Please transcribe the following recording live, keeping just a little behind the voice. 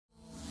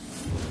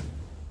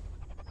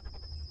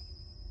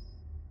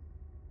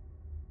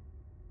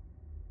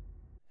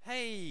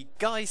Hey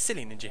guys,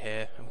 Silly Ninja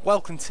here, and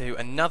welcome to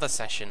another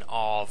session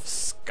of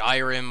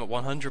Skyrim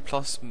 100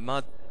 plus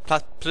mud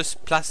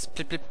plus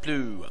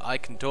blue. I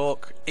can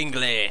talk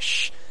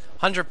English.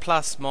 100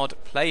 plus mod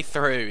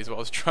playthrough is what I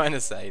was trying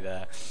to say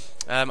there.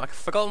 I've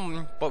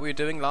forgotten what we were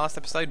doing last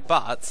episode,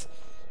 but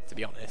to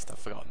be honest, I've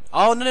forgotten.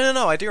 Oh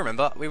no! I do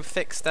remember. We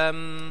fixed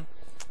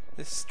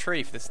this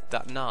tree for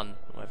that nun,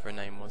 whatever her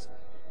name was.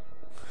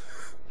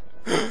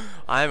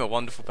 I am a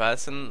wonderful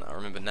person. I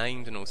remember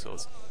names and all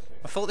sorts.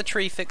 I thought the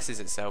tree fixes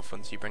itself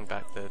once you bring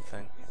back the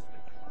thing.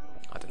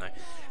 I don't know.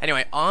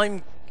 Anyway,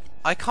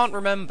 I can't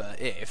remember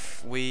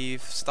if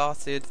we've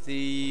started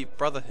the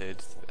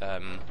Brotherhood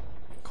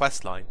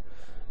quest line.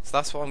 So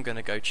that's what I'm going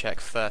to go check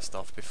first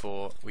off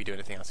before we do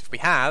anything else. If we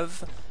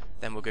have,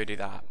 then we'll go do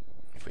that.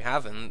 If we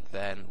haven't,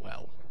 then,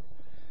 well,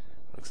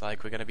 looks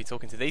like we're going to be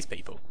talking to these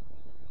people.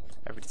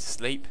 Everybody to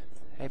sleep.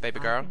 Hey,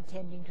 baby girl. I've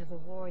been tending to the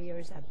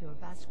warriors of your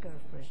Basker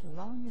for as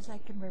long as I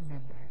can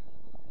remember.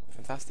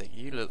 Fantastic.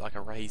 You look like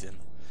a raisin.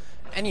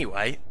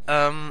 Anyway,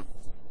 so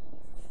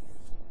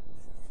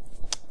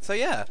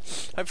yeah,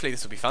 hopefully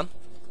this will be fun.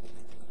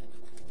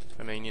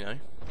 I mean, you know,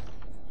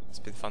 it's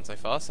been fun so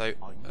far, so...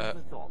 I never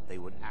thought they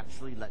would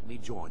actually let me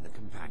join the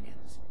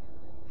Companions.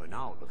 But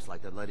now it looks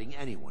like they're letting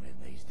anyone in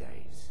these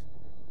days.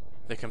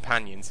 The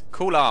Companions.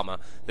 Cool armor.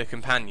 The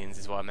Companions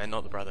is what I meant,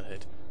 not the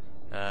Brotherhood.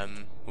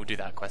 We'll do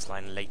that quest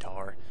line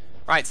later.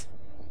 Right.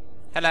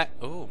 Hello.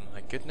 Oh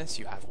my goodness,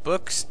 you have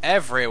books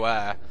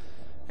everywhere.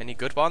 Any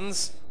good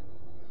ones?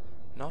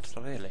 Not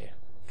really.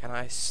 Can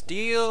I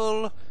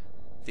steal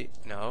the...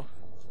 No.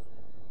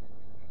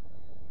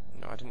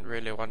 No, I didn't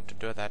really want to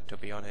do that, to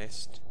be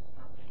honest.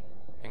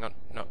 Hang on.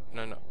 No.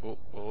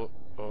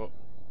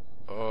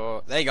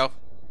 Oh. There you go.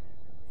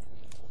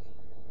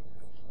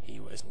 He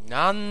was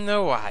none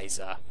the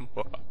wiser.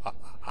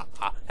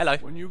 Hello.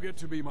 When you get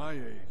to be my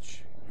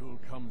age,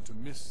 you'll come to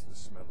miss the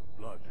smell of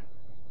blood.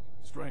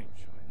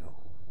 Strange, I know.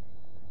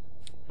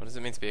 What does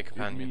it mean to be a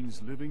companion? It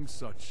means living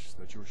such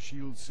that your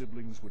shield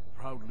siblings would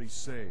proudly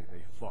say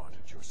they fought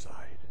at your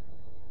side.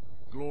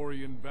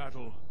 Glory in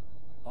battle,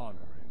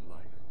 honor in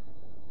life.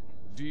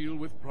 Deal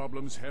with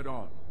problems head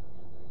on.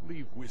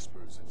 Leave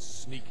whispers and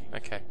sneaking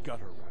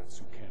gutter rats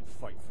who can't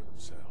fight for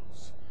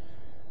themselves.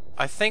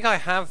 I think I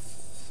have...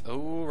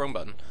 Oh, wrong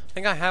button. I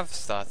think I have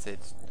started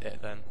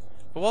it then.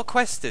 But what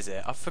quest is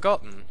it? I've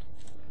forgotten.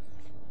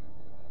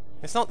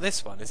 It's not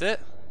this one, is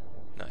it?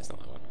 No, it's not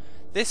that one.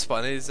 This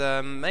one is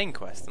main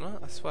quest, isn't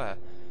it? I swear.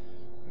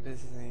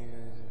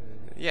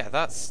 Yeah,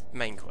 that's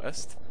main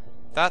quest.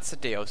 That's a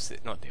DLC,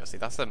 not DLC.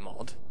 That's a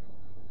mod.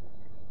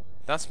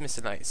 That's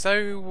miscellaneous.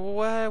 So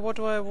what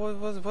do I?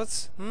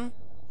 What's? Do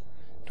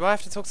I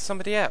have to talk to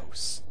somebody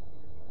else?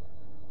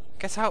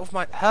 Get out of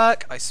my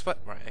Herc! I swear.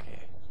 Right,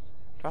 okay.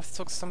 Do I have to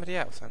talk to somebody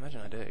else? I imagine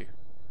I do.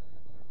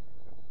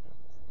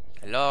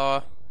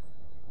 Hello.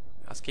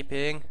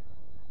 Housekeeping.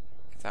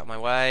 Get out of my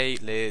way,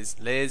 Liz,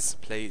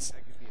 please.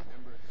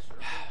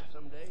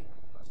 Someday,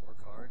 if I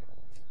work hard.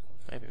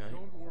 Maybe, mate.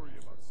 Don't worry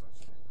about such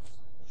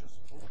things. Just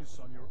focus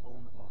on your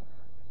own honor.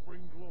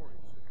 Bring glory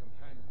to the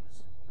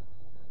Companions.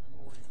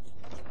 Glory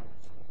will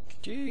be.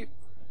 Could you...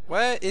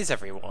 Where is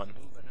everyone?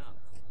 Moving up.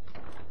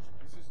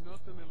 This is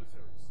not the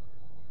military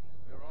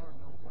side. There are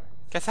no ranks.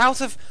 Get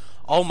out of...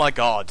 Oh my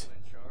god.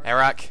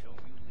 Eric.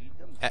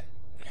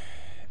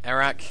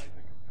 Eric.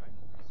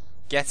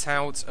 Get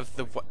out of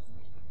the... But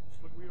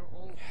we are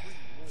all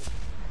free.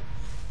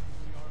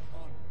 We are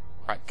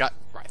honored.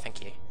 Right,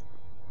 thank you.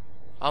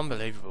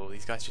 Unbelievable,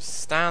 these guys just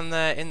stand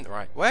there in...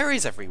 Right, where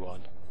is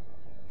everyone?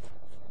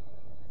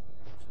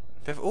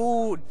 They've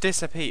all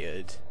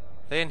disappeared.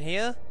 Are they in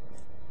here?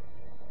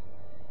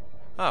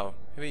 Oh,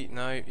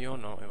 no, you're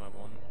not who I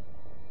want.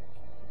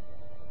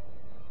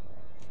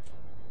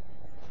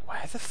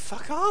 Where the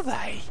fuck are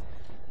they?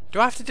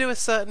 Do I have to do a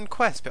certain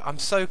quest? But I'm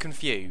so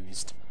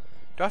confused.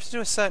 Do I have to do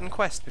a certain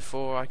quest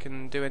before I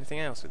can do anything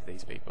else with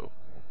these people?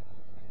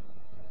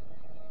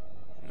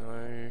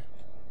 No.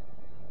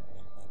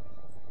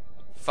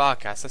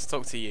 Farkas, let's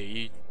talk to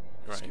you.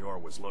 Right.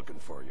 Skjor was looking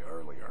for you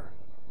earlier.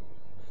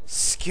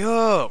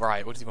 Skjor!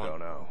 Right, what does he want? Don't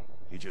know.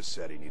 He just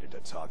said he needed to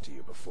talk to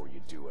you before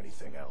you do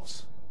anything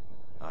else.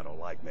 I don't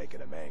like making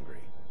him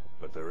angry,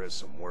 but there is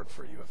some work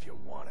for you if you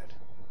want it.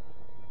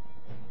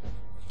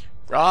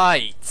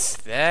 Right,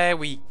 there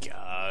we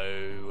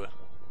go.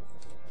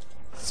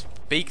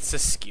 Speak to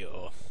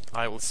Skjor.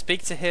 I will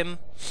speak to him,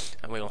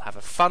 and we will have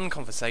a fun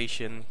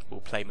conversation.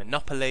 We'll play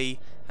Monopoly,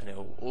 and it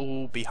will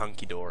all be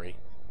hunky-dory.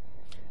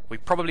 We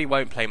probably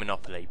won't play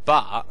Monopoly,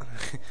 but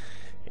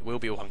it will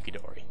be all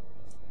hunky-dory.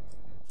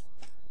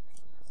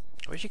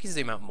 I wish you could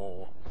zoom out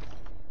more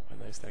on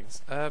those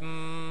things.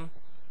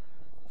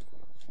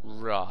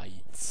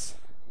 Right.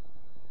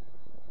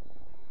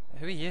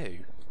 Who are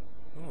you?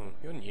 Oh,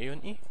 you're new,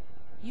 aren't you?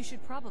 You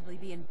should probably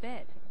be in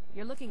bed.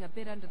 You're looking a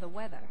bit under the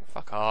weather.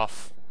 Fuck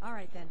off. All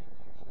right then.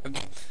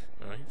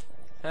 Right.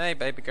 Hey,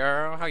 baby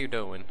girl, how you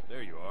doing?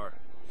 There you are.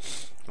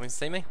 You want to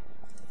see me?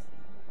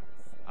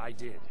 I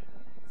did.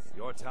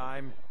 Your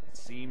time, it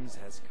seems,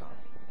 has come.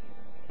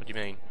 What do you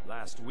mean?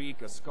 Last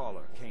week, a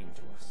scholar came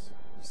to us.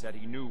 He said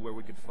he knew where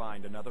we could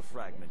find another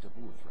fragment of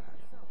Uthrad.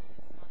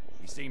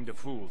 He seemed a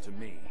fool to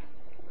me,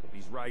 but if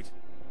he's right,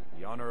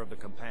 the honor of the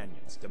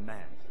companions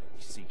demand that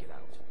we seek it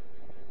out.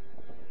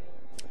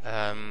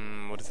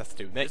 What does that have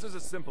to do with me? This is a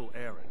simple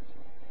errand,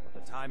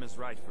 but the time is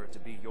right for it to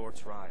be your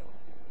trial.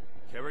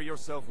 Carry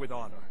yourself with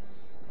honor,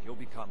 and you'll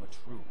become a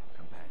true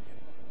companion.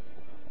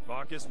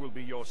 Farkas will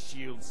be your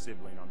shield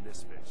sibling on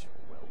this venture.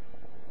 Well,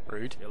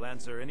 Rude. he'll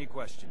answer any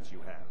questions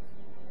you have.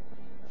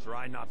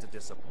 Try not to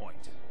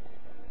disappoint,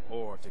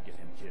 or to get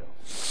him killed.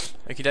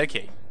 Okie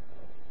dokie.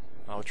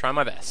 I'll try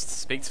my best.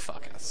 Speak to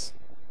Farkas.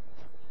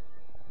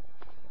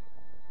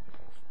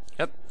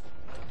 Yep.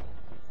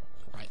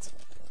 Right.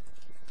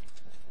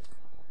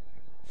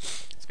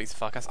 Speak to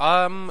Farkas.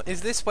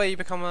 Is this where you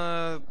become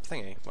a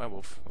thingy?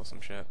 Werewolf or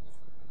some shit?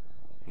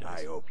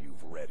 I hope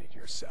you've read it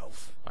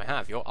yourself. I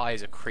have. Your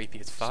eyes are creepy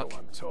as fuck. So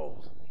I'm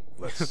told.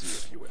 Let's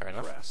see if you Fair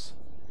impress.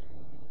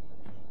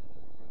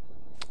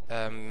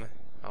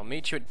 I'll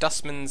meet you at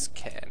Dustman's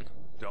Cairn.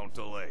 Don't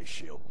delay,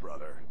 shield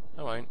brother.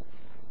 I won't.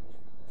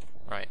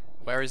 Right,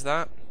 where is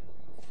that?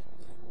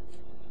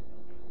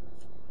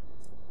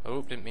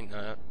 Oh, didn't mean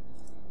that.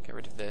 Get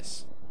rid of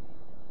this.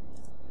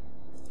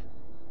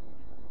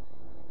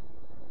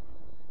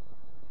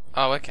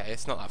 Oh, okay,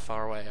 it's not that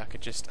far away. I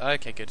could just...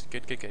 Okay, good.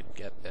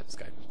 Yep, let's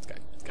go.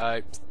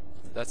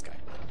 Let's go.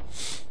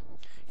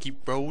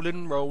 Keep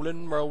rolling.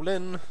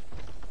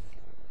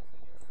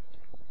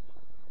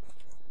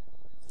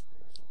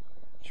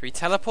 Should we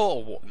teleport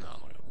or walk? No, I'm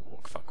not gonna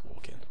walk. Fuck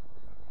walking.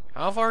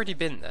 I've already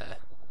been there.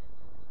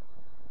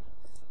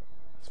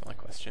 That's my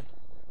question.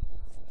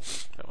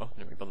 Oh well,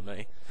 didn't really bother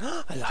me.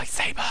 A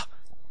lightsaber!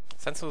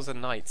 Sentinels are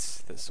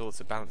knights that sought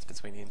to balance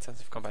between the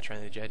intensive combat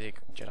training of the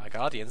Jedi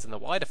Guardians and the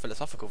wider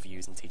philosophical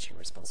views and teaching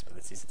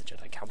responsibilities of the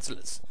Jedi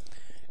Counselors.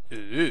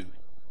 Ooh.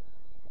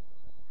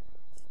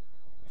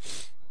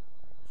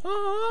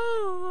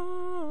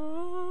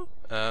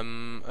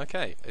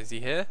 Okay, is he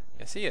here?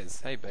 Yes, he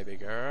is. Hey, baby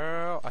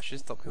girl. I should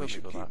stop killing We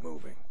should people keep like that.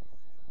 moving.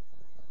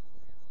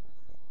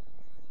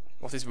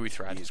 What is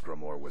Wuthrad?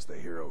 Ysgramor was the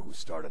hero who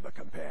started the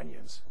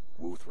Companions.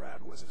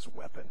 Wuthrad was his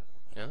weapon.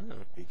 Oh.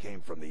 He came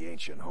from the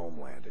ancient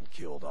homeland and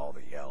killed all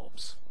the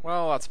elves.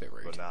 Well, that's a bit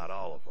rude. But not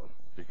all of them,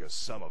 because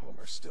some of them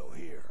are still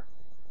here.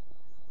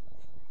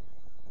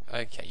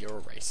 Okay, you're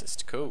a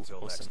racist. Cool. Until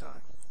Awesome. next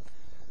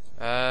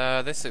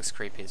time. This looks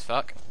creepy as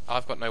fuck.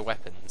 I've got no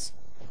weapons.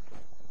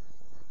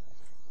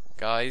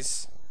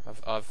 Guys,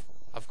 I've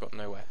got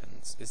no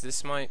weapons. Is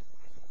this my...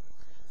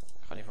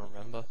 Can't even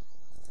remember.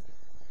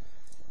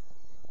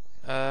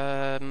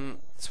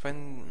 It's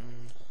when...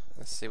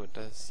 Let's see what it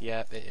does.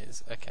 Yeah, it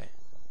is. Okay.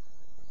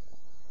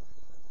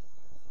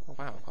 Oh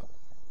wow, I've got...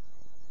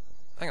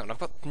 Hang on, I've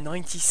got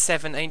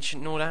 97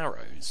 ancient Nord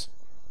arrows.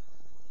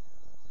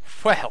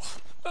 Well,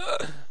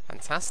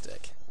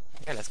 fantastic.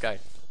 Okay, let's go.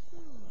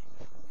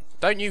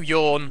 Don't you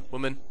yawn,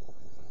 woman.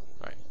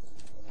 Right.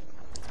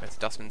 Let's go to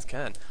Dustman's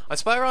Cairn. I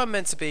swear I'm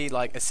meant to be,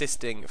 like,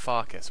 assisting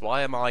Farkas.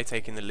 Why am I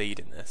taking the lead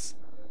in this?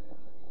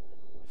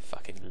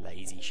 Fucking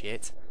lazy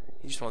shit.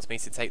 He just wants me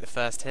to take the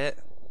first hit.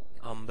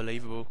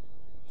 Unbelievable.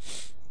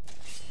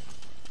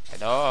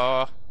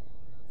 Hello?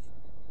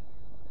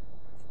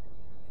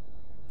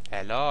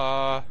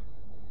 Hello?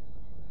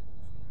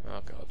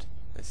 Oh god.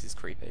 This is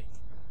creepy.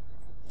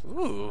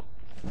 Ooh.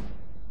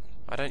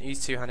 I don't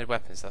use two-handed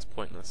weapons, that's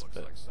pointless, Looks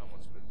but... like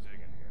someone's been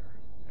digging here,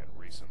 and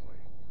recently.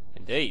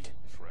 Indeed.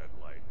 Tread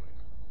lightly.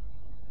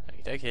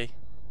 Okie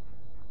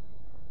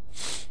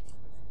dokie.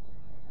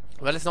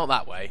 Well, it's not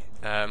that way.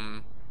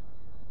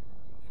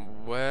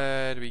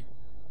 Where do we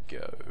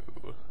go?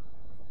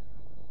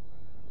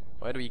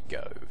 Where do we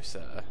go,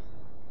 sir?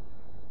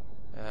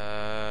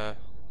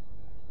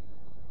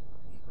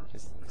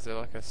 Is there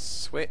like a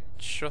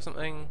switch or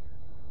something?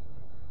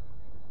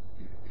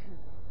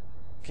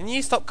 Can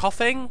you stop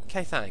coughing?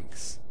 Okay,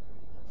 thanks.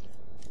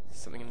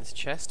 Something in this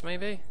chest,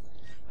 maybe?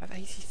 I have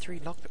 83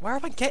 lockpicks. Where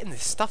am I getting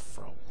this stuff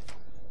from?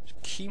 Just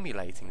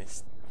accumulating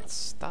this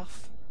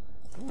stuff.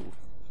 Ooh,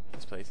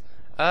 yes, please.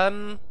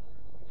 Right,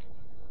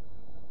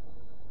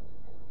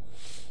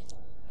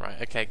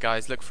 okay,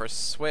 guys, look for a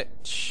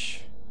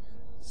switch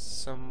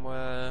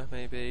somewhere,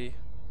 maybe.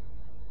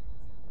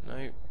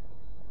 No.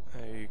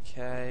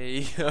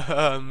 Okay.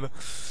 Kind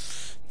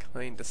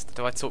of.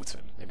 Do I talk to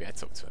him? Maybe I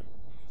talk to him.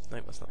 No,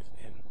 that's not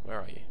him. Where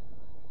are you?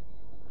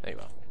 There you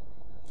are.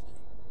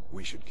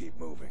 We should keep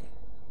moving.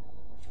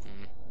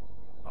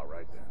 All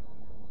right then.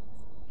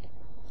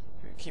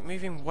 Keep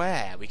moving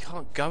where? We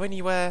can't go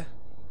anywhere.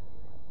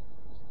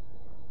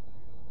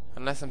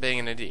 Unless I'm being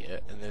an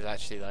idiot and there's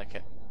actually like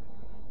a...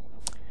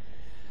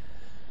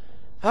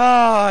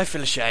 Ah, I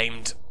feel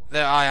ashamed.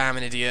 There, I am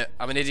an idiot.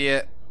 I'm an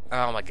idiot.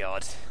 Oh my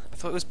god. I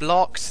thought it was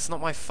blocked. It's not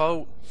my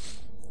fault.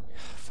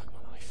 Fuck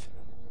my life.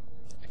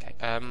 Okay,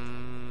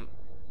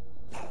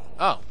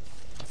 Oh,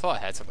 I thought I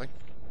heard something.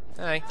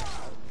 Hey.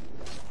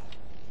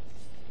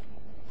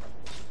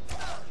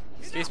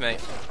 Excuse me.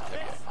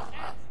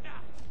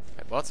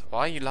 Wait, what?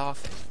 Why are you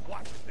laughing?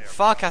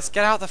 Farkas,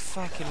 get out the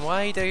fucking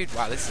way, dude.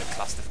 Wow, this is a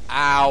cluster.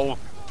 Ow!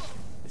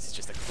 This is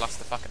just a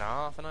cluster fucking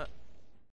half, isn't it?